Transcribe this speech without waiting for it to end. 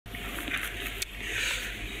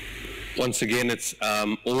Once again, it's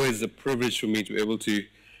always a privilege for me to be able to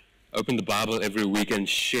open the Bible every week and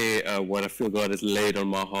share what I feel God has laid on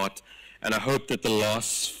my heart. And I hope that the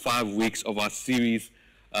last 5 weeks of our series,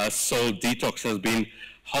 Soul Detox, has been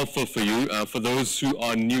helpful for you. For those who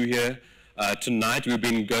are new here, tonight we've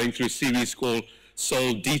been going through a series called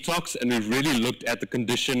Soul Detox, and we've really looked at the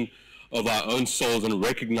condition of our own souls and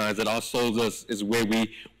recognized that our souls is where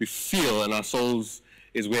we feel, and our souls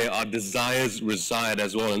is where our desires reside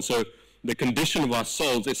as well. And so the condition of our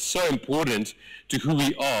souls is so important to who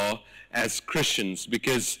we are as Christians,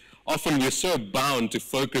 because often we're so bound to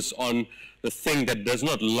focus on the thing that does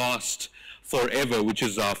not last forever, which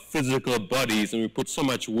is our physical bodies, and we put so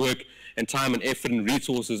much work and time and effort and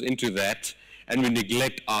resources into that, and we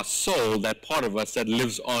neglect our soul, that part of us that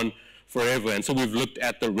lives on forever. And so we've looked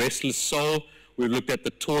at the restless soul, we've looked at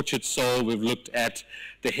the tortured soul, we've looked at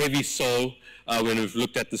the heavy soul, when we've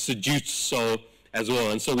looked at the seduced soul as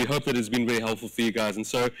well. And so we hope that it's been very helpful for you guys. And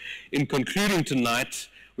so in concluding tonight,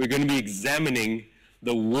 we're going to be examining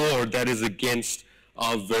the war that is against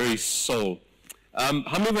our very soul. How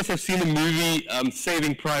many of us have seen the movie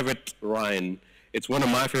Saving Private Ryan? It's one of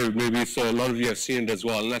my favorite movies, so a lot of you have seen it as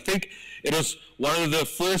well. And I think it was one of the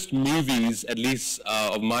first movies, at least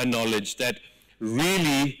of my knowledge, that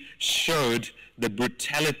really showed the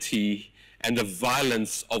brutality and the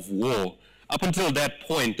violence of war. Up until that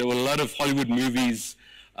point, there were a lot of Hollywood movies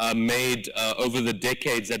made over the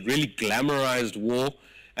decades that really glamorized war,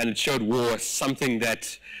 and it showed war as something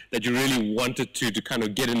that you really wanted to kind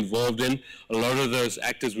of get involved in. A lot of those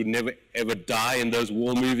actors would never ever die in those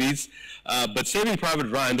war movies. But Saving Private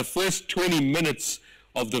Ryan, the first 20 minutes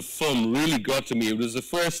of the film really got to me. It was the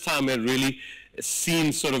first time I'd really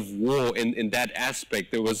seen sort of war in that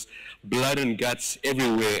aspect. There was blood and guts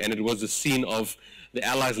everywhere, and it was a scene of the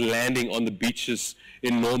Allies landing on the beaches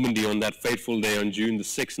in Normandy on that fateful day on June the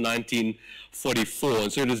 6th, 1944.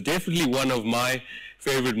 And so it was definitely one of my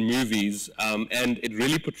favorite movies, and it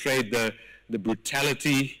really portrayed the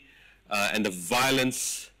brutality and the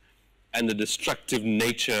violence and the destructive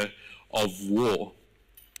nature of war.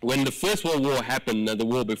 When the First World War happened, the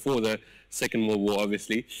war before the Second World War,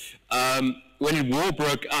 obviously, when war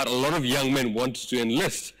broke out, a lot of young men wanted to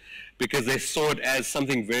enlist because they saw it as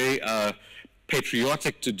something very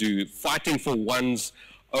patriotic to do. Fighting for one's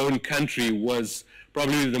own country was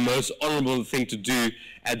probably the most honorable thing to do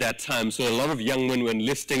at that time. So a lot of young men were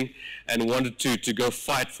enlisting and wanted to go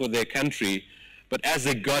fight for their country. But as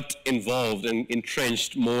they got involved and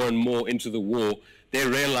entrenched more and more into the war, they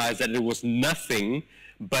realized that it was nothing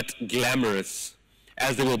but glamorous,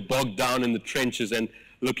 as they were bogged down in the trenches and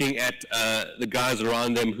looking at the guys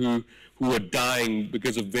around them who were dying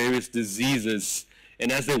because of various diseases.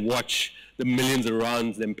 And as they watch the millions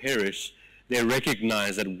around them perish, they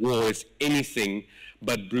recognize that war is anything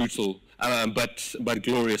but brutal, but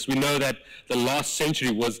glorious. We know that the last century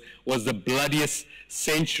was the bloodiest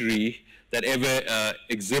century that ever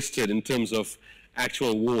existed in terms of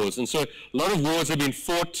actual wars. And so a lot of wars have been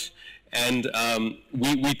fought, and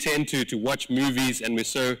we tend to watch movies, and we're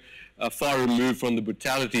so far removed from the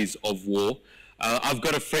brutalities of war. I've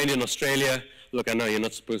got a friend in Australia. Look, I know you're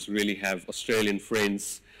not supposed to really have Australian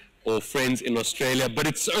friends or friends in Australia, but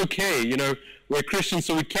it's okay, you know, we're Christians,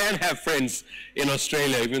 so we can have friends in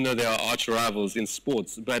Australia, even though they are arch rivals in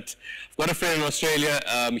sports. But I've got a friend in Australia.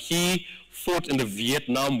 He fought in the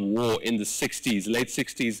Vietnam War in the 60s, late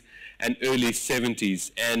 60s and early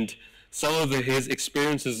 70s, and some of his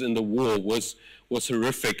experiences in the war was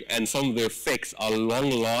horrific, and some of the effects are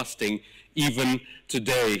long-lasting even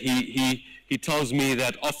today. He tells me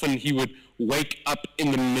that often he would wake up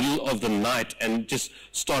in the middle of the night and just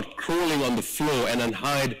start crawling on the floor and then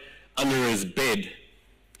hide under his bed.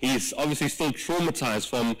 He's obviously still traumatized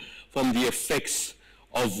from the effects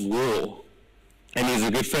of war. And he's a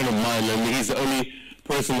good friend of mine, and he's the only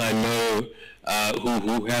person I know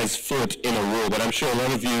who has fought in a war. But I'm sure a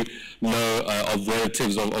lot of you know of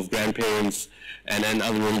relatives, of grandparents, and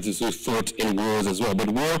other relatives who fought in wars as well. But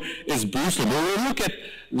war is brutal. When we look at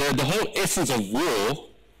the whole essence of war,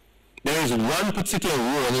 there is one particular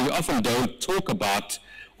war that we often don't talk about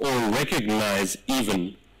or recognize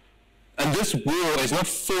even. And this war is not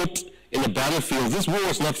fought in the battlefield. This war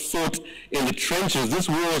is not fought in the trenches. This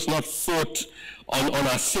war is not fought on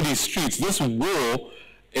our city streets. This war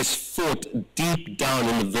is fought deep down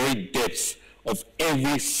in the very depths of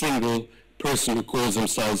every single person who calls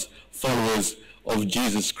themselves followers of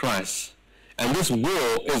Jesus Christ. And this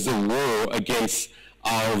war is a war against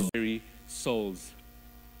our very souls.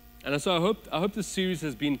 And so I hope this series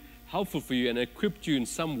has been helpful for you and equipped you in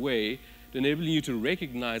some way to enable you to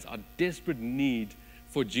recognize our desperate need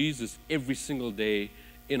for Jesus every single day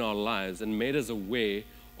in our lives and made us aware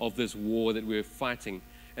of this war that we're fighting.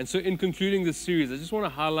 And so in concluding this series, I just want to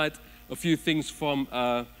highlight a few things from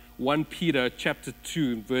 1 Peter chapter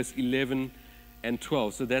 2, verse 11 and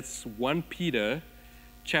 12. So that's 1 Peter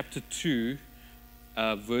chapter 2,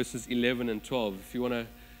 verses 11 and 12. If you want to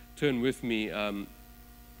turn with me,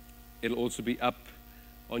 it'll also be up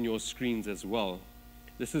on your screens as well.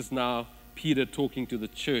 This is now Peter talking to the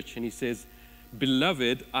church, and he says,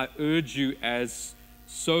 "Beloved, I urge you as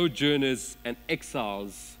sojourners and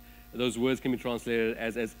exiles." Those words can be translated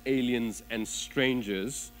as aliens and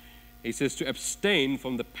strangers. He says to abstain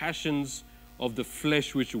from the passions of the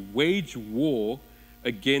flesh which wage war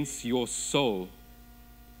against your soul.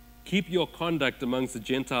 Keep your conduct amongst the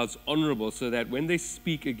Gentiles honorable, so that when they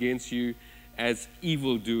speak against you as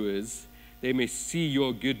evildoers, they may see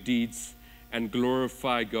your good deeds and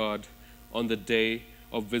glorify God on the day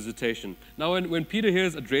of visitation. Now, when Peter here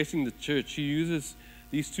is addressing the church, he uses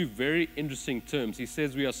these two very interesting terms. He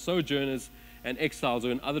says we are sojourners and exiles,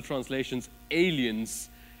 or in other translations, aliens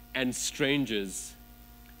and strangers.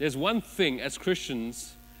 There's one thing as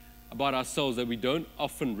Christians about ourselves that we don't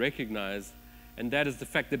often recognize, and that is the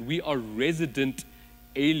fact that we are resident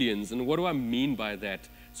aliens. And what do I mean by that?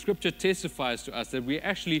 Scripture testifies to us that we're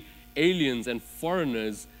actually aliens and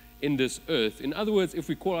foreigners in this earth. In other words, if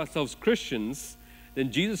we call ourselves Christians,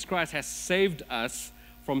 then Jesus Christ has saved us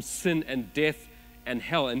from sin and death and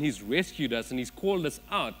hell, and he's rescued us and he's called us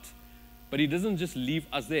out. But he doesn't just leave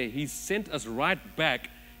us there. He's sent us right back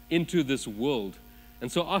into this world.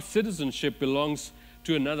 And so our citizenship belongs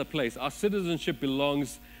to another place. Our citizenship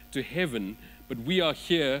belongs to heaven, but we are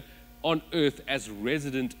here on earth as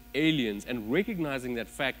resident aliens, and recognizing that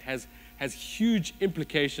fact has huge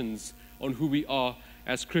implications on who we are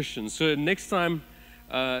as Christians. So next time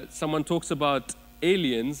someone talks about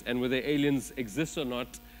aliens and whether aliens exist or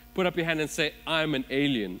not, put up your hand and say, "I'm an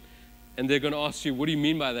alien." And they're going to ask you, "What do you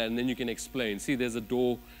mean by that?" And then you can explain. See, there's a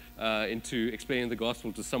door into explaining the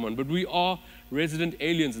gospel to someone. But we are resident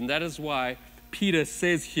aliens, and that is why Peter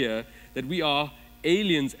says here that we are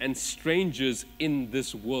aliens and strangers in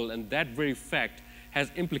this world. And that very fact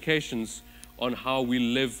has implications on how we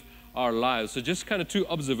live our lives. So just kind of two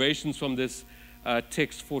observations from this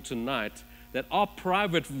text for tonight, that our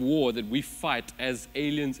private war that we fight as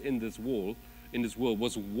aliens in this world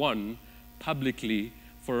was won publicly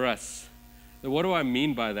for us. Now, what do I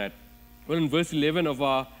mean by that? Well, in verse 11 of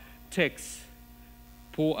our text,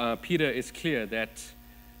 Peter is clear that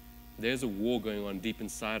there's a war going on deep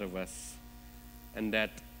inside of us, and that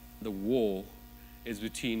the war is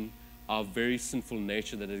between our very sinful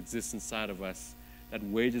nature that exists inside of us, that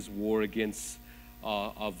wages war against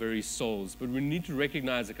our very souls. But we need to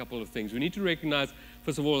recognize a couple of things. We need to recognize,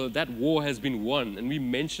 first of all, that war has been won, and we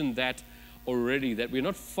mentioned that already, that we're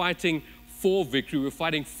not fighting for victory, we're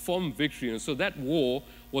fighting from victory. And so that war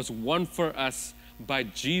was won for us by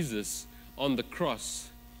Jesus on the cross.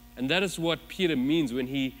 And that is what Peter means when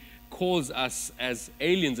he calls us as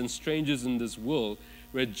aliens and strangers in this world,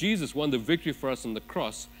 where Jesus won the victory for us on the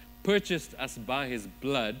cross, purchased us by his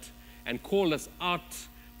blood, and called us out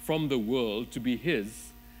from the world to be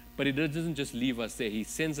his. But he doesn't just leave us there. He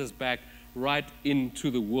sends us back right into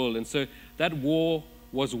the world. And so that war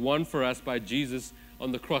was won for us by Jesus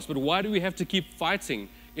on the cross. But why do we have to keep fighting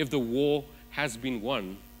if the war has been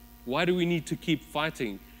won? Why do we need to keep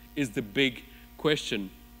fighting is the big question.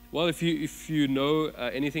 Well, if you know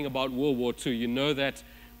anything about World War II, you know that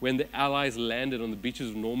when the Allies landed on the beaches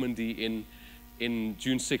of Normandy in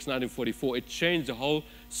June 6, 1944, it changed the whole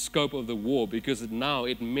scope of the war, because now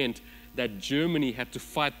it meant that Germany had to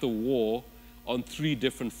fight the war on 3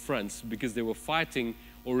 different fronts, because they were fighting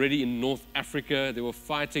already in North Africa, they were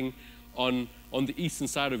fighting on the eastern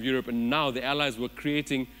side of Europe, and now the Allies were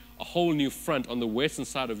creating a whole new front on the western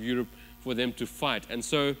side of Europe for them to fight. And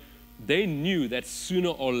so they knew that sooner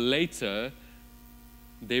or later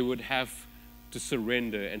they would have to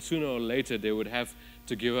surrender, and sooner or later they would have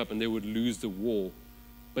to give up and they would lose the war.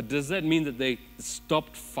 But does that mean that they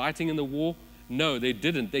stopped fighting in the war? No, they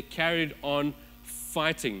didn't. They carried on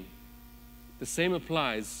fighting. The same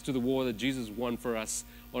applies to the war that Jesus won for us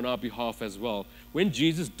on our behalf as well. When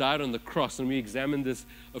Jesus died on the cross, and we examined this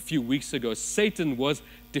a few weeks ago, Satan was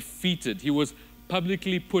defeated. He was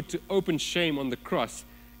publicly put to open shame on the cross,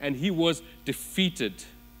 and he was defeated.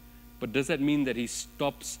 But does that mean that he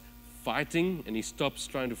stops fighting and he stops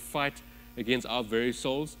trying to fight against our very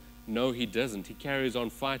souls? No, he doesn't. He carries on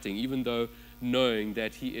fighting, even though knowing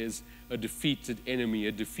that he is a defeated enemy,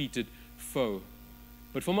 a defeated foe.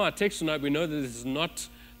 But from our text tonight, we know that this is not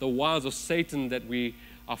the wiles of Satan that we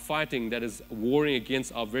are fighting, that is warring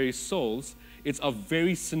against our very souls. It's our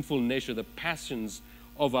very sinful nature, the passions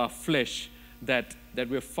of our flesh that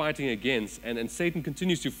we're fighting against. And Satan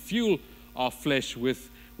continues to fuel our flesh with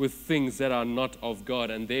things that are not of God.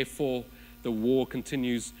 And therefore, the war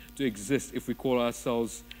continues to exist if we call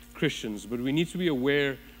ourselves Christians. But we need to be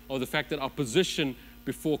aware of the fact that our position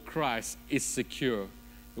before Christ is secure.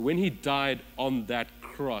 When he died on that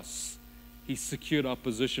cross, he secured our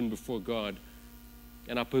position before God.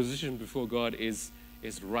 And our position before God is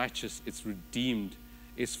righteous, it's redeemed,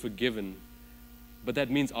 it's forgiven. But that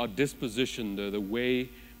means our disposition, the way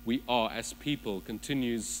we are as people,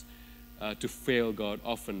 continues to fail God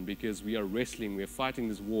often, because we are wrestling, we are fighting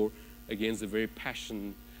this war against the very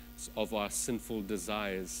passions of our sinful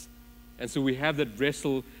desires. And so we have that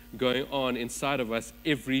wrestle going on inside of us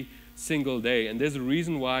every single day. And there's a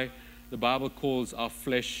reason why the Bible calls our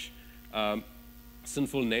flesh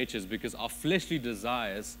sinful natures, because our fleshly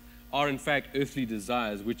desires are in fact earthly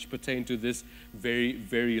desires which pertain to this very,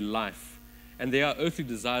 very life. And they are earthly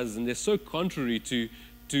desires, and they're so contrary to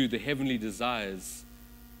the heavenly desires.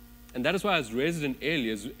 And that is why, as resident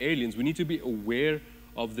aliens, we need to be aware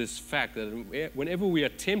of this fact that whenever we are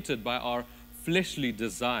tempted by our fleshly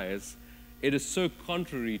desires, it is so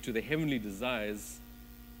contrary to the heavenly desires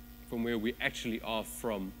from where we actually are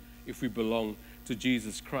from if we belong to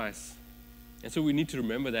Jesus Christ. And so we need to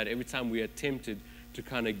remember that every time we are tempted to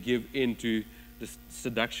kind of give in to the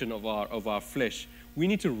seduction of our flesh, we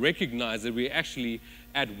need to recognize that we're actually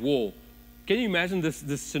at war. Can you imagine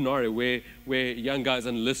this scenario where young guys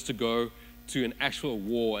enlist to go to an actual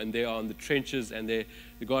war, and they are in the trenches, and they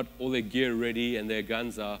got all their gear ready, and their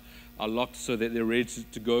guns are locked so that they're ready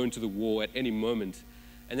to go into the war at any moment.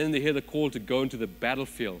 And then they hear the call to go into the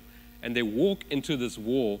battlefield, and they walk into this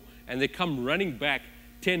war, and they come running back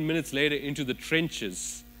 10 minutes later into the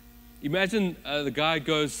trenches. Imagine the guy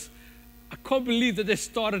goes, I can't believe that they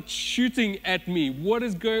started shooting at me. What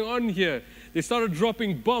is going on here? They started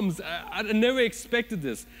dropping bombs. I never expected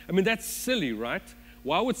this. I mean, that's silly, right?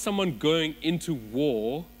 Why would someone going into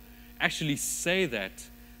war actually say that?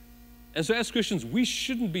 And so as Christians, we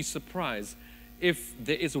shouldn't be surprised if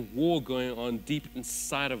there is a war going on deep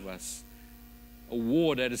inside of us, a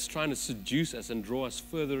war that is trying to seduce us and draw us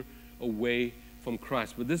further away from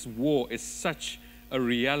Christ. But this war is such a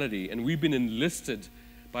reality, and we've been enlisted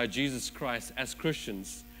by Jesus Christ as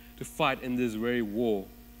Christians to fight in this very war.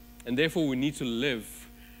 And therefore we need to live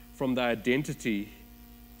from the identity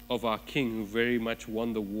of our King, who very much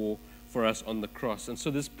won the war for us on the cross. And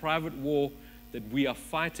so this private war that we are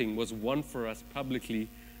fighting was won for us publicly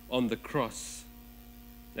on the cross.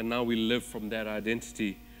 And now we live from that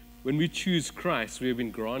identity. When we choose Christ, we have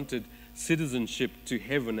been granted citizenship to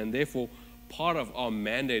heaven, and therefore part of our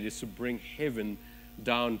mandate is to bring heaven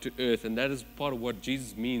down to earth. And that is part of what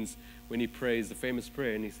Jesus means when he prays the famous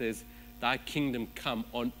prayer, and he says, thy kingdom come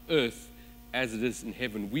on earth as it is in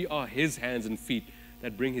heaven. We are his hands and feet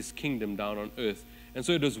that bring his kingdom down on earth. And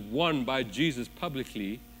so it is won by Jesus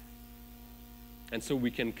publicly, and so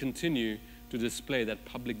we can continue to display that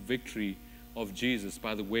public victory of Jesus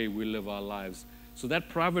by the way we live our lives. So that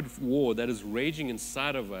private war that is raging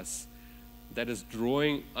inside of us, that is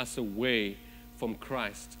drawing us away from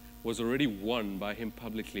Christ, was already won by him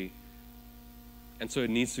publicly. And so it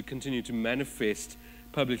needs to continue to manifest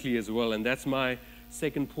publicly as well. And that's my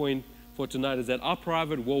second point for tonight, is that our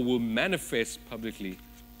private war will manifest publicly.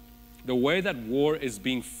 The way that war is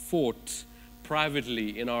being fought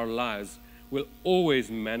privately in our lives will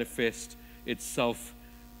always manifest itself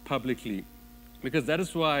publicly. Because that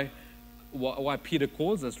is why Peter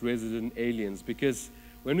calls us resident aliens, because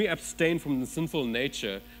when we abstain from the sinful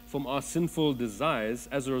nature, from our sinful desires,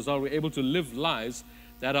 as a result, we're able to live lives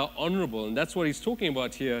that are honorable. And that's what he's talking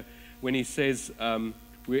about here when he says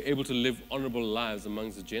we're able to live honorable lives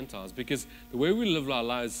amongst the Gentiles. Because the way we live our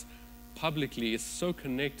lives publicly is so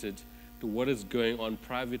connected to what is going on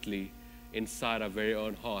privately inside our very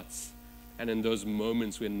own hearts, and in those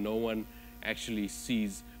moments when no one actually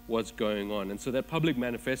sees what's going on. And so that public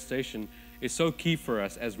manifestation is so key for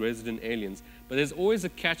us as resident aliens. But there's always a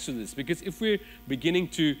catch to this, because if we're beginning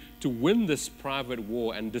to win this private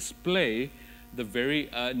war and display the very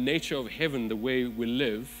nature of heaven the way we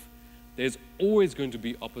live, there's always going to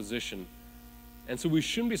be opposition. And so we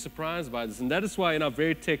shouldn't be surprised by this. And that is why in our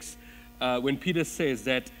very text, when Peter says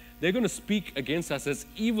that they're going to speak against us as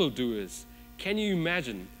evildoers, can you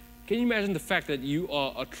imagine? Can you imagine the fact that you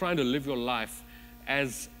are trying to live your life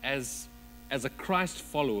as a Christ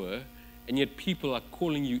follower, and yet people are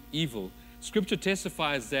calling you evil? Scripture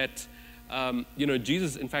testifies that,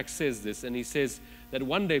 Jesus in fact says this, and he says that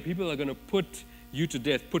one day people are going to put you to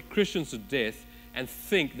death, put Christians to death, and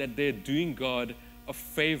think that they're doing God a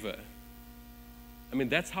favor. I mean,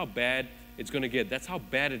 that's how bad it's going to get. That's how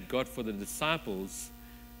bad it got for the disciples.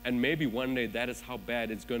 And maybe one day that is how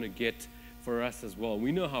bad it's going to get for us as well.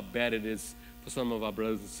 We know how bad it is for some of our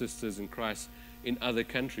brothers and sisters in Christ in other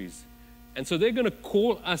countries. And so they're going to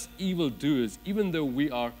call us evildoers, even though we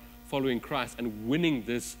are following Christ and winning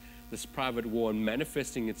this private war and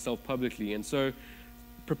manifesting itself publicly. And so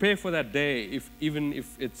prepare for that day, even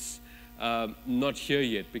if it's not here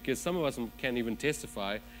yet, because some of us can't even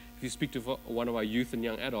testify. If you speak to one of our youth and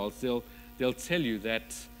young adults, they'll tell you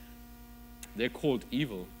that they're called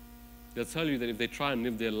evil. They'll tell you that if they try and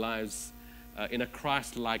live their lives in a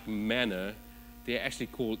Christ-like manner, they're actually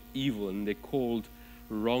called evil and they're called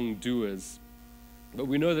wrongdoers. But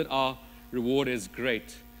we know that our reward is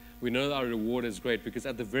great. We know that our reward is great because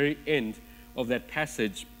at the very end of that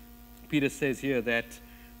passage, Peter says here that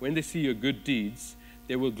when they see your good deeds,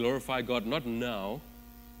 they will glorify God, not now,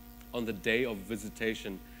 on the day of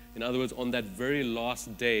visitation. In other words, on that very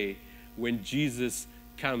last day when Jesus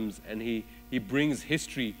comes and he brings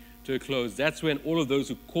history to a close. That's when all of those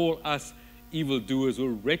who call us evildoers will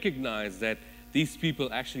recognize that these people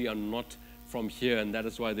actually are not from here, and that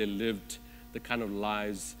is why they lived the kind of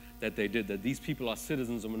lives that they did, that these people are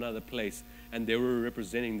citizens of another place, and they were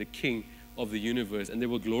representing the King of the universe, and they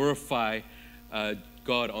will glorify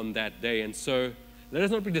God on that day. And so let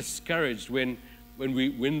us not be discouraged when we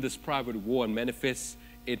win this private war and manifest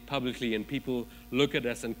it publicly, and people look at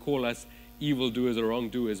us and call us evildoers or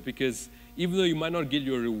wrongdoers, because even though you might not get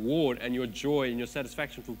your reward and your joy and your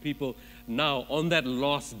satisfaction from people now, on that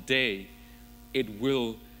last day, it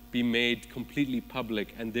will be made completely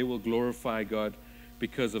public, and they will glorify God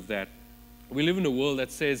because of that. We live in a world that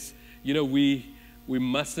says, we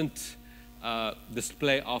mustn't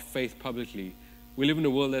display our faith publicly. We live in a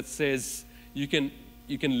world that says you can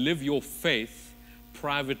live your faith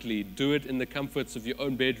privately, do it in the comforts of your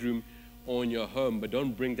own bedroom or in your home, but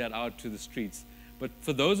don't bring that out to the streets. But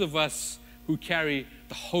for those of us who carry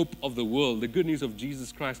the hope of the world, the good news of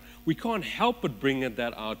Jesus Christ, we can't help but bring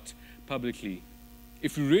that out publicly.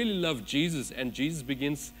 If we really love Jesus and Jesus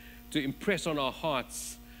begins to impress on our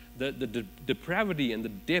hearts the depravity and the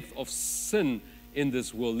depth of sin in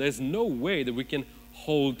this world, there's no way that we can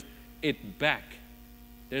hold it back.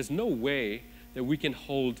 There's no way that we can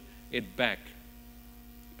hold it back.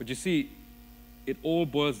 But you see, it all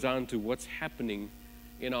boils down to what's happening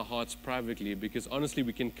in our hearts privately, because honestly,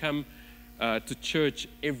 we can come to church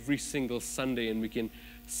every single Sunday and we can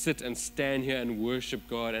sit and stand here and worship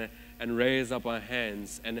God and raise up our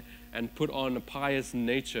hands and put on a pious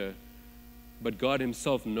nature. But God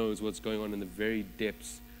himself knows what's going on in the very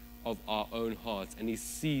depths of our own hearts, and he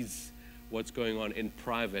sees what's going on in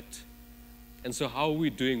private. And so how are we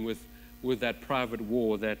doing with that private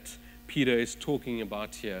war that Peter is talking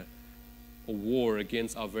about here? A war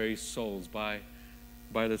against our very souls by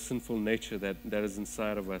the sinful nature that is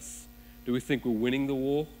inside of us. Do we think we're winning the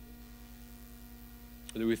war?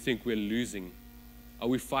 Or do we think we're losing? Are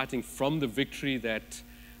we fighting from the victory that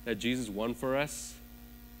Jesus won for us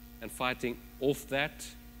and fighting off that?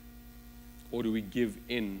 Or do we give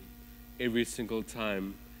in every single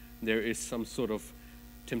time there is some sort of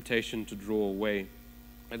temptation to draw away?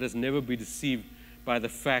 Let us never be deceived by the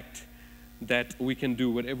fact that we can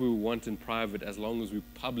do whatever we want in private as long as we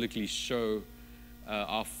publicly show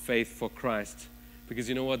our faith for Christ. Because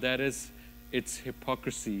you know what that is? It's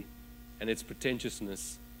hypocrisy and it's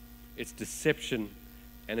pretentiousness. It's deception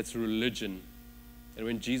and it's religion. And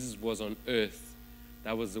when Jesus was on earth,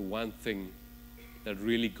 that was the one thing that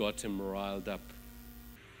really got him riled up.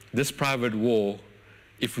 This private war,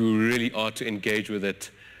 if we really are to engage with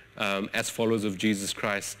it as followers of Jesus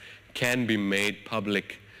Christ, can be made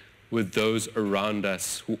public with those around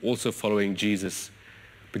us who are also following Jesus.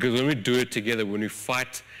 Because when we do it together, when we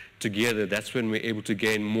fight together, that's when we're able to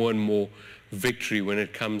gain more and more victory when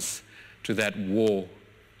it comes to that war.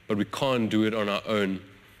 But we can't do it on our own.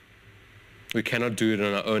 We cannot do it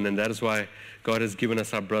on our own, and that is why God has given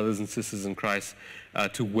us our brothers and sisters in Christ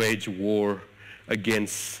to wage war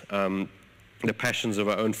against the passions of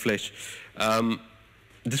our own flesh. I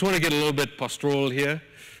just want to get a little bit pastoral here.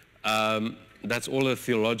 That's all a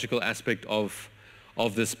theological aspect of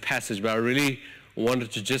this passage, but I really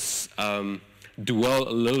wanted to just dwell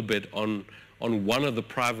a little bit on one of the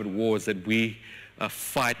private wars that we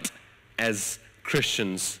fight as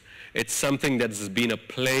Christians. It's something that has been a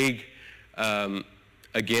plague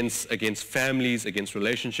against families, against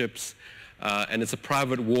relationships, and it's a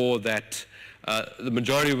private war that the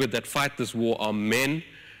majority of it that fight this war are men,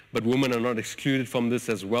 but women are not excluded from this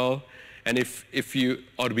as well. And if you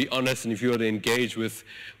are to be honest, and if you are to engage with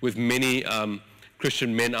many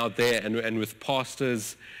Christian men out there and with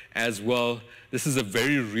pastors as well, this is a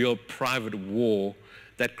very real private war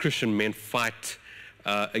that Christian men fight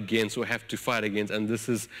against, or have to fight against, and this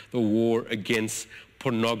is the war against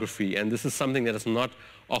pornography. And this is something that is not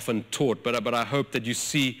often taught, but I hope that you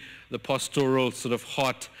see the pastoral sort of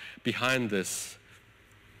heart behind this.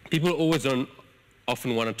 People always don't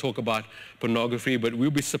often want to talk about pornography, but we'll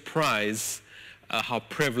be surprised how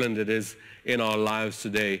prevalent it is in our lives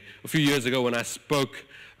today. A few years ago when I spoke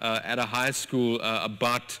at a high school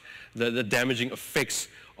about the damaging effects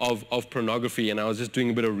of pornography, and I was just doing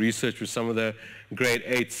a bit of research with some of the grade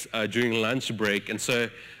 8s during lunch break, and so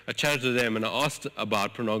I chatted to them and I asked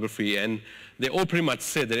about pornography, and they all pretty much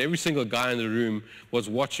said that every single guy in the room was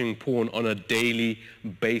watching porn on a daily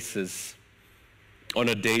basis. On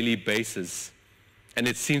a daily basis. And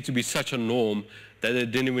it seemed to be such a norm that they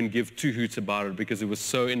didn't even give two hoots about it because it was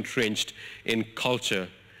so entrenched in culture.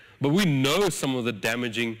 But we know some of the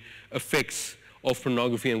damaging effects of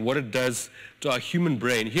pornography and what it does to our human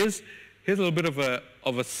brain. Here's a little bit of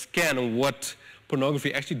a scan on what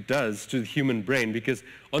pornography actually does to the human brain, because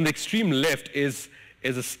on the extreme left is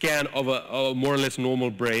a scan of a more or less normal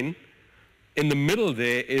brain. In the middle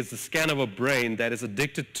there is a scan of a brain that is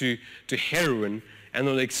addicted to heroin, and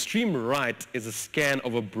on the extreme right is a scan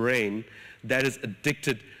of a brain that is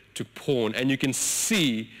addicted to porn. And you can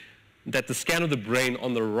see that the scan of the brain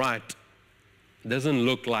on the right doesn't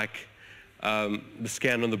look like the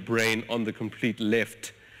scan on the brain on the complete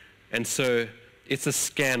left. And so it's a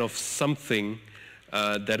scan of something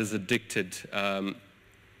that is addicted, a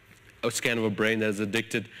scan of a brain that is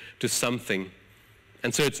addicted to something.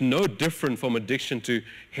 And so it's no different from addiction to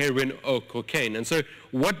heroin or cocaine. And so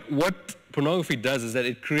what pornography does is that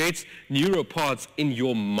it creates neural paths in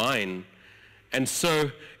your mind. And so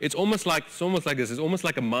it's almost like this. It's almost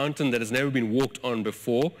like a mountain that has never been walked on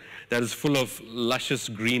before, that is full of luscious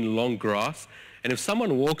green long grass. And if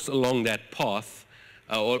someone walks along that path,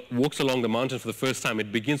 or walks along the mountain for the first time,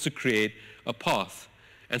 it begins to create a path.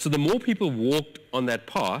 And so the more people walked on that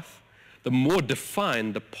path, the more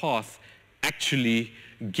defined the path actually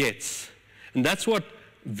gets. And that's what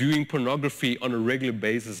viewing pornography on a regular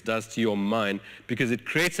basis does to your mind, because it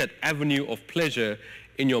creates that avenue of pleasure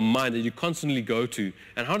in your mind that you constantly go to.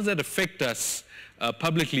 And how does that affect us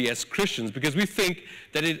publicly as Christians? Because we think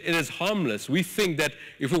that it is harmless. We think that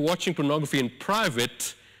if we're watching pornography in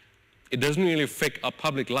private, it doesn't really affect our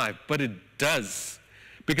public life, but it does.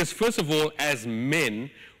 Because first of all, as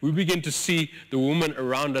men, we begin to see the women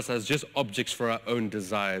around us as just objects for our own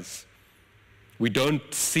desires. We don't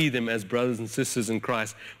see them as brothers and sisters in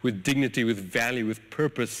Christ with dignity, with value, with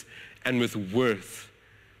purpose, and with worth.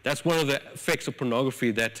 That's one of the effects of pornography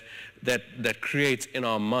that creates in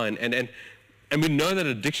our mind. And we know that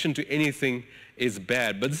addiction to anything is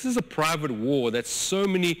bad, but this is a private war that so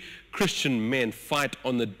many Christian men fight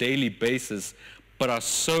on a daily basis, but are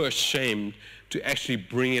so ashamed to actually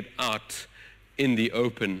bring it out in the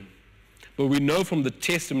open. But we know from the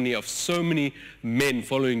testimony of so many men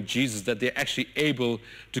following Jesus that they're actually able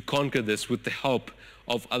to conquer this with the help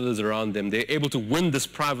of others around them. They're able to win this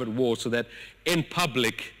private war so that in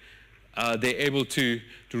public, they're able to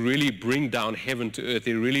really bring down heaven to earth.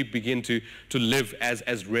 They really begin to live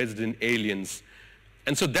as resident aliens.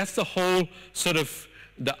 And so that's the whole sort of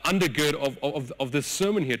the undergird of this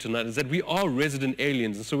sermon here tonight, is that we are resident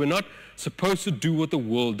aliens. And so we're not supposed to do what the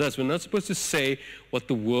world does. We're not supposed to say what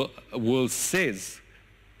the world says.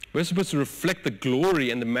 We're supposed to reflect the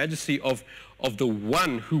glory and the majesty of the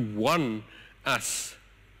one who won us.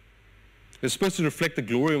 We're supposed to reflect the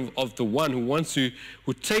glory of the one who wants to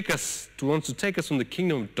take us from the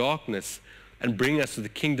kingdom of darkness and bring us to the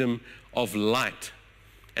kingdom of light.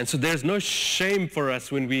 And so there's no shame for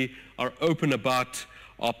us when we are open about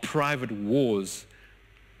our private wars,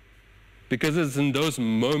 because it's in those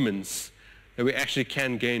moments that we actually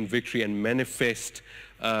can gain victory and manifest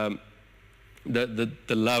the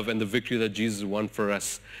love and the victory that Jesus won for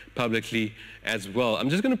us publicly as well.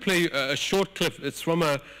 I'm just going to play a short clip. It's from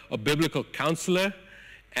a biblical counselor,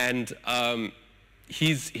 and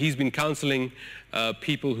he's been counseling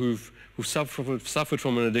people who've suffered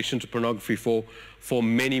from an addiction to pornography for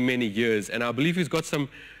many, many years. And I believe he's got some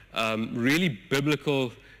really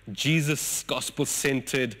biblical, Jesus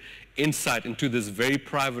gospel-centered insight into this very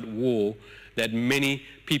private war that many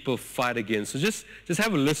people fight against. So just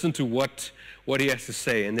have a listen to what he has to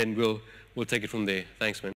say, and then we'll take it from there.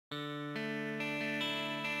 Thanks, man.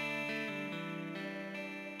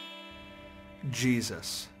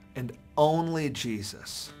 Jesus, and only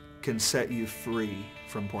Jesus, can set you free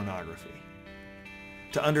from pornography.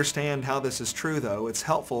 To understand how this is true, though, it's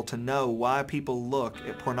helpful to know why people look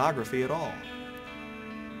at pornography at all.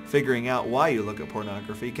 Figuring out why you look at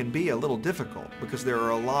pornography can be a little difficult because there are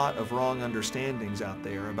a lot of wrong understandings out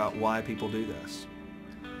there about why people do this.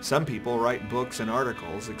 Some people write books and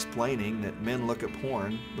articles explaining that men look at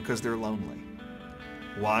porn because they're lonely.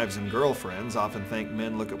 Wives and girlfriends often think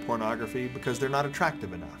men look at pornography because they're not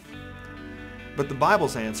attractive enough. But the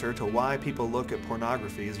Bible's answer to why people look at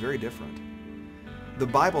pornography is very different. The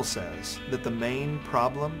Bible says that the main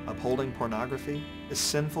problem upholding pornography is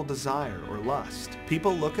sinful desire or lust.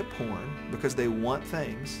 People look at porn because they want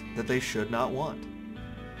things that they should not want.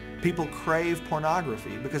 People crave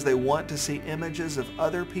pornography because they want to see images of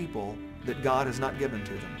other people that God has not given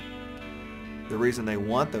to them. The reason they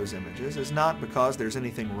want those images is not because there's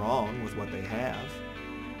anything wrong with what they have,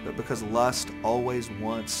 but because lust always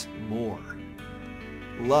wants more.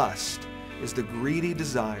 Lust is the greedy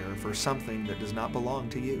desire for something that does not belong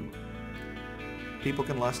to you. People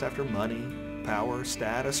can lust after money, power,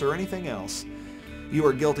 status, or anything else. You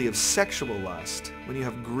are guilty of sexual lust when you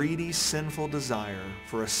have greedy, sinful desire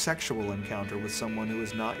for a sexual encounter with someone who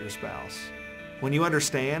is not your spouse. When you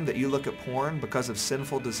understand that you look at porn because of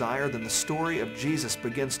sinful desire, then the story of Jesus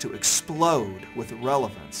begins to explode with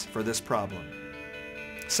relevance for this problem.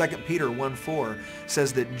 2 Peter 1:4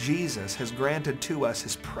 says that Jesus has granted to us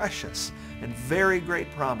his precious and very great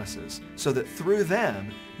promises, so that through them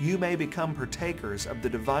you may become partakers of the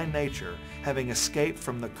divine nature, having escaped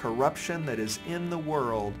from the corruption that is in the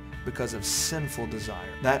world because of sinful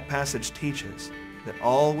desire. That passage teaches that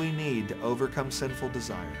all we need to overcome sinful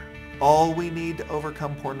desire, all we need to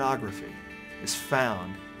overcome pornography, is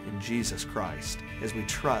found in Jesus Christ as we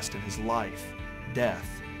trust in his life,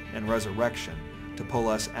 death, and resurrection to pull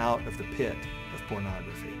us out of the pit of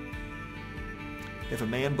pornography. If a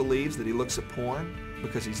man believes that he looks at porn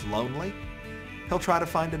because he's lonely, he'll try to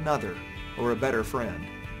find another or a better friend.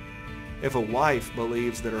 If a wife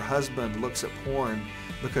believes that her husband looks at porn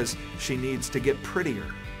because she needs to get prettier,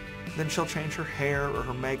 then she'll change her hair or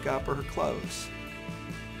her makeup or her clothes.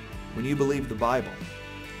 When you believe the Bible,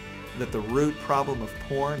 that the root problem of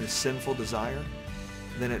porn is sinful desire,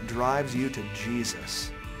 then it drives you to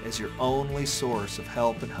Jesus as your only source of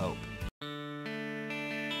help and hope.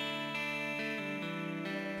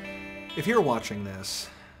 If you're watching this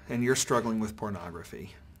and you're struggling with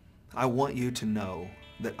pornography, I want you to know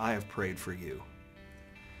that I have prayed for you.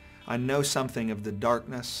 I know something of the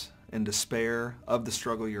darkness and despair of the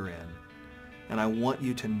struggle you're in, and I want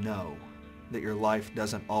you to know that your life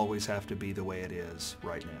doesn't always have to be the way it is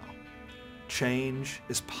right now. Change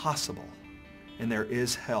is possible, and there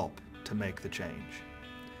is help to make the change.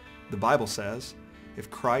 The Bible says, if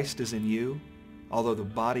Christ is in you, although the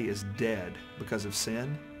body is dead because of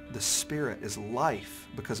sin, the Spirit is life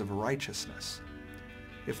because of righteousness.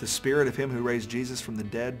 If the Spirit of him who raised Jesus from the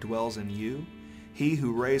dead dwells in you, he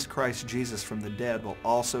who raised Christ Jesus from the dead will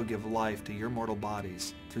also give life to your mortal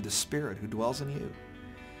bodies through the Spirit who dwells in you.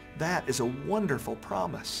 That is a wonderful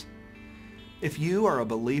promise. If you are a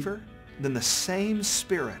believer, then the same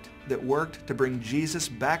Spirit that worked to bring Jesus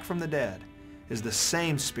back from the dead is the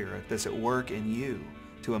same Spirit that's at work in you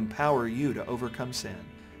to empower you to overcome sin.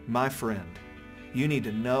 My friend, you need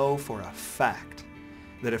to know for a fact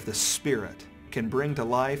that if the Spirit can bring to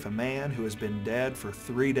life a man who has been dead for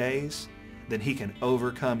 3 days, then he can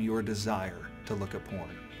overcome your desire to look at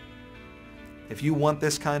porn. If you want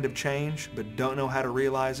this kind of change but don't know how to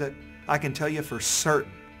realize it, I can tell you for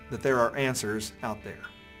certain that there are answers out there.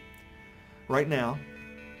 Right now,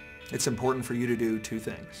 it's important for you to do 2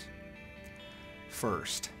 things.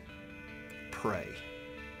 First, pray.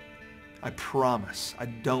 I promise I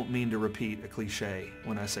don't mean to repeat a cliche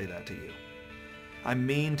when I say that to you. I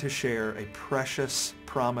mean to share a precious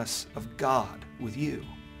promise of God with you.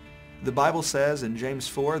 The Bible says in James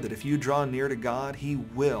 4 that if you draw near to God, he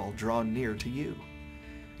will draw near to you.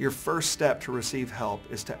 Your first step to receive help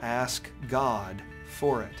is to ask God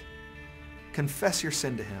for it. Confess your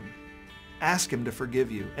sin to him. Ask him to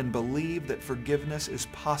forgive you and believe that forgiveness is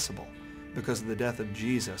possible because of the death of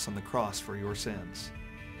Jesus on the cross for your sins.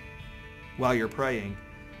 While you're praying,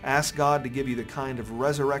 ask God to give you the kind of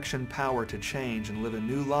resurrection power to change and live a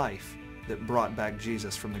new life that brought back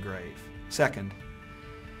Jesus from the grave. Second,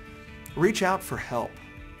 reach out for help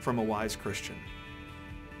from a wise Christian.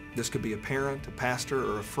 This could be a parent, a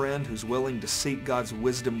pastor, or a friend who's willing to seek God's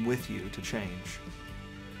wisdom with you to change.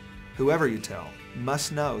 Whoever you tell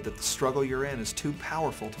must know that the struggle you're in is too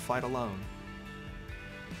powerful to fight alone.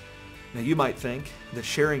 Now you might think that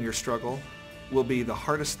sharing your struggle will be the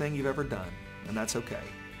hardest thing you've ever done, and that's okay.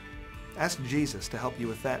 Ask Jesus to help you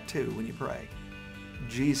with that too when you pray.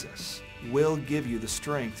 Jesus will give you the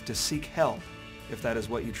strength to seek help if that is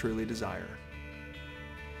what you truly desire.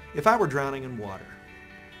 If I were drowning in water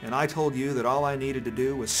and I told you that all I needed to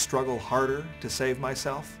do was struggle harder to save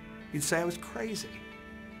myself, you'd say I was crazy.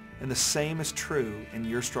 And the same is true in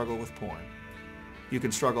your struggle with porn. You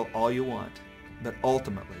can struggle all you want, but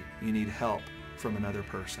ultimately you need help from another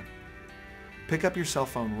person. Pick up your cell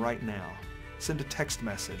phone right now. Send a text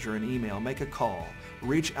message or an email. Make a call.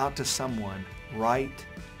 Reach out to someone right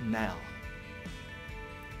now.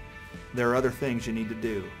 There are other things you need to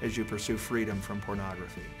do as you pursue freedom from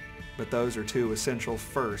pornography, but those are two essential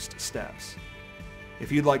first steps.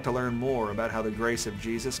 If you'd like to learn more about how the grace of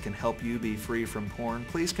Jesus can help you be free from porn,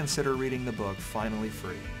 please consider reading the book Finally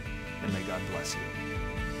Free, and may God bless you.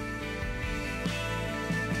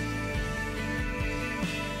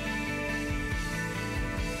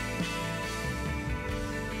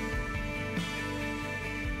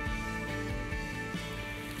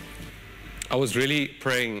 I was really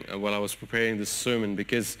praying while I was preparing this sermon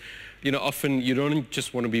because, often you don't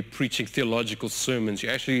just want to be preaching theological sermons. You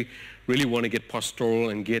actually really want to get pastoral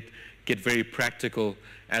and get very practical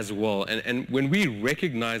as well. And when we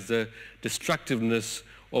recognize the destructiveness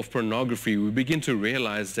of pornography, we begin to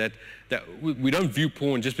realize that we don't view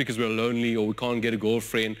porn just because we're lonely or we can't get a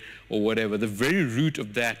girlfriend or whatever. The very root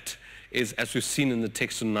of that is, as we've seen in the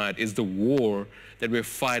text tonight, is the war that we're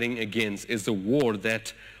fighting against, is the war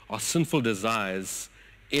that our sinful desires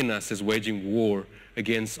in us is waging war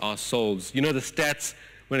against our souls. The stats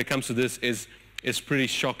when it comes to this is pretty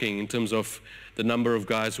shocking in terms of the number of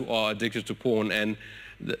guys who are addicted to porn, and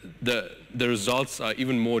the results are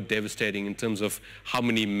even more devastating in terms of how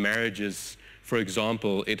many marriages, for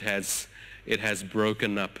example, it has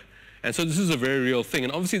broken up. And so this is a very real thing.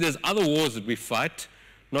 And obviously there's other wars that we fight,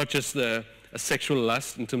 not just a sexual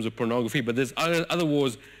lust in terms of pornography, but there's other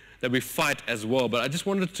wars that we fight as well. But I just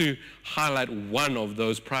wanted to highlight one of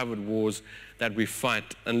those private wars that we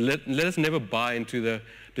fight. And let us never buy into the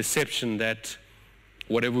deception that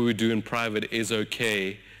whatever we do in private is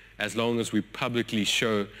okay as long as we publicly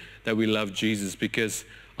show that we love Jesus, because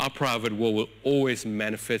our private war will always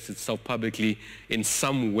manifest itself publicly in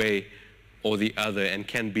some way or the other and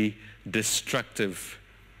can be destructive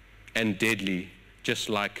and deadly, just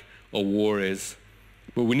like a war is.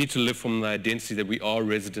 But we need to live from the identity that we are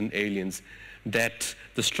resident aliens, that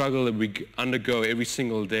the struggle that we undergo every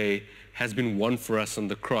single day has been won for us on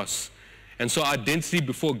the cross. And so our identity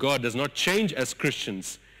before God does not change as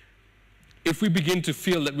Christians. If we begin to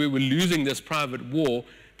feel that we were losing this private war,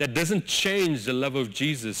 that doesn't change the love of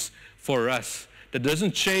Jesus for us. That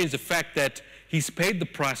doesn't change the fact that he's paid the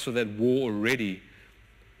price for that war already.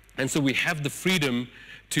 And so we have the freedom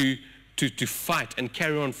to fight and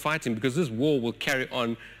carry on fighting, because this war will carry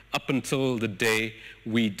on up until the day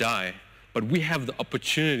we die. But we have the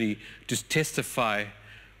opportunity to testify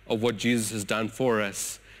of what Jesus has done for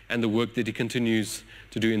us and the work that he continues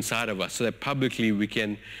to do inside of us, so that publicly we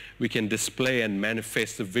can display and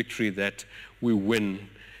manifest the victory that we win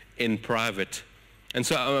in private. And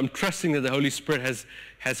so I'm trusting that the Holy Spirit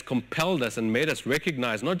has compelled us and made us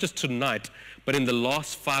recognize, not just tonight, but in the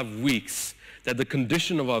last 5 weeks, that the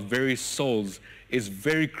condition of our very souls is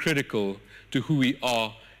very critical to who we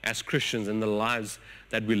are as Christians and the lives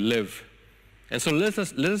that we live. And so let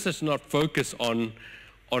us just not focus on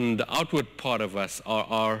the outward part of us,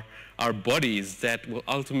 our bodies that will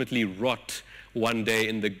ultimately rot one day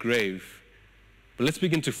in the grave. But let's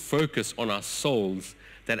begin to focus on our souls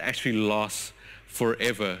that actually last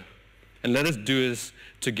forever. And let us do this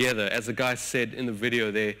together. As the guy said in the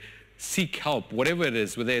video there, seek help, whatever it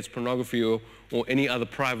is, whether it's pornography or any other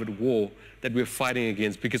private war that we're fighting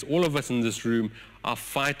against, because all of us in this room are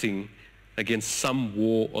fighting against some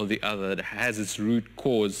war or the other that has its root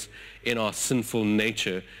cause in our sinful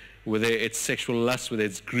nature, whether it's sexual lust, whether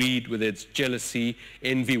it's greed, whether it's jealousy,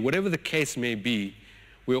 envy, whatever the case may be.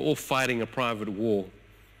 We're all fighting a private war.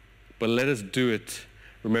 But let us do it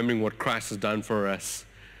remembering what Christ has done for us,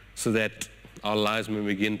 so that our lives may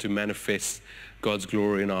begin to manifest God's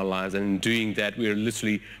glory in our lives. And in doing that, we are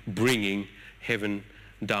literally bringing heaven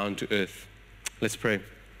down to earth. Let's pray.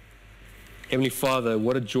 Heavenly Father,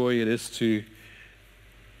 what a joy it is to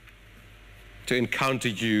encounter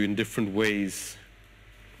you in different ways.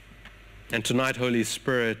 And tonight, Holy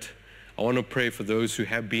Spirit, I want to pray for those who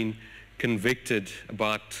have been convicted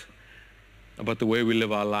about the way we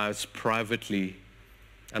live our lives privately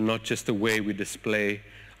and not just the way we display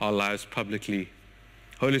our lives publicly.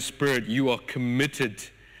 Holy Spirit, you are committed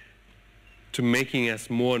to making us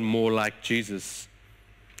more and more like Jesus,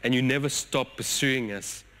 and you never stop pursuing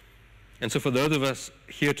us. And so for those of us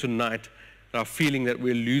here tonight that are feeling that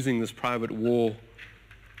we're losing this private war,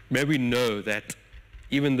 may we know that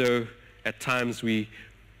even though at times we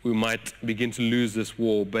might begin to lose this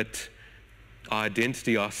war, but our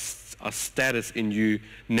identity, our status in you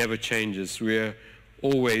never changes. We're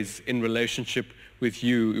always in relationship with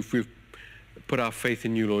you if we've put our faith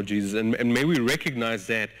in you, Lord Jesus. And may we recognize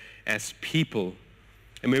that as people.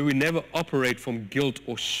 And may we never operate from guilt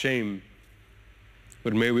or shame,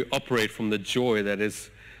 but may we operate from the joy that is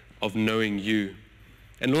of knowing you.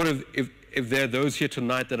 And Lord, if there are those here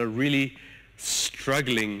tonight that are really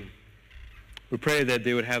struggling, we pray that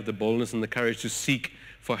they would have the boldness and the courage to seek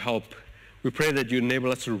for help. We pray that you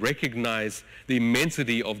enable us to recognize the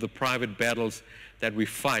immensity of the private battles that we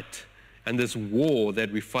fight and this war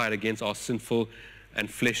that we fight against our sinful and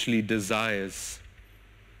fleshly desires.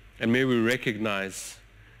 And may we recognize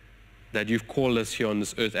that you've called us here on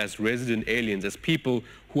this earth as resident aliens, as people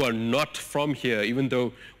who are not from here, even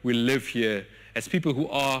though we live here, as people who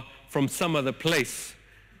are from some other place,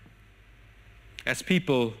 as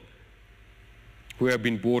people who have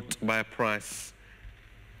been bought by a price,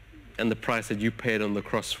 and the price that you paid on the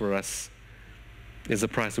cross for us is a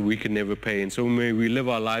price that we could never pay. And so may we live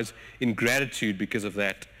our lives in gratitude because of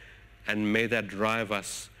that, and may that drive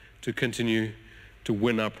us to continue to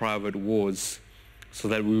win our private wars, so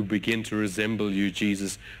that we will begin to resemble you,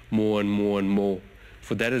 Jesus, more and more and more.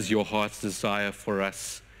 For that is your heart's desire for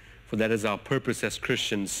us. For that is our purpose as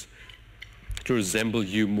Christians, to resemble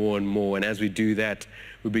you more and more. And as we do that,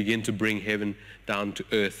 we begin to bring heaven down to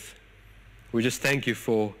earth. We just thank you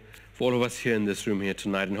for all of us here in this room here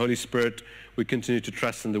tonight. And Holy Spirit, we continue to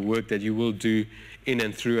trust in the work that you will do in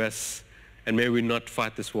and through us. And may we not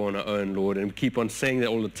fight this war on our own, Lord. And we keep on saying that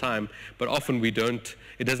all the time, but often we don't.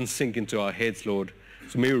 It doesn't sink into our heads, Lord.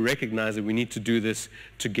 So may we recognize that we need to do this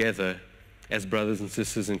together as brothers and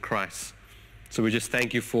sisters in Christ. So we just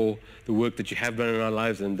thank you for the work that you have done in our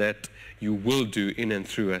lives and that you will do in and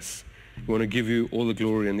through us. We want to give you all the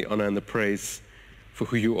glory and the honor and the praise for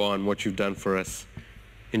who you are and what you've done for us.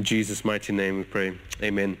 In Jesus' mighty name we pray.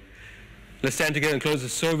 Amen. Let's stand together and close the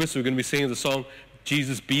service. We're going to be singing the song,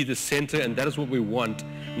 Jesus Be the Center, and that is what we want,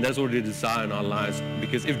 and that's what we desire in our lives.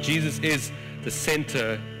 Because if Jesus is the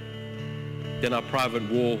center, then our private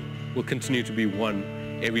war will continue to be won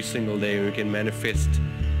every single day, and we can manifest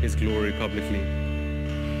his glory publicly.